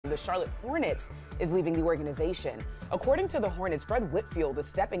the Charlotte Hornets is leaving the organization. According to the Hornets, Fred Whitfield is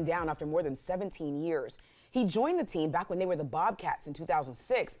stepping down after more than 17 years. He joined the team back when they were the Bobcats in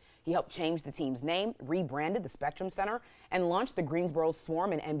 2006. He helped change the team's name, rebranded the Spectrum Center, and launched the Greensboro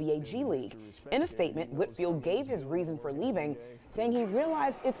Swarm and NBA G League. In a statement, Whitfield gave his reason for leaving, saying he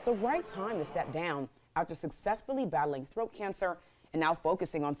realized it's the right time to step down after successfully battling throat cancer and now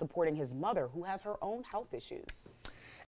focusing on supporting his mother, who has her own health issues.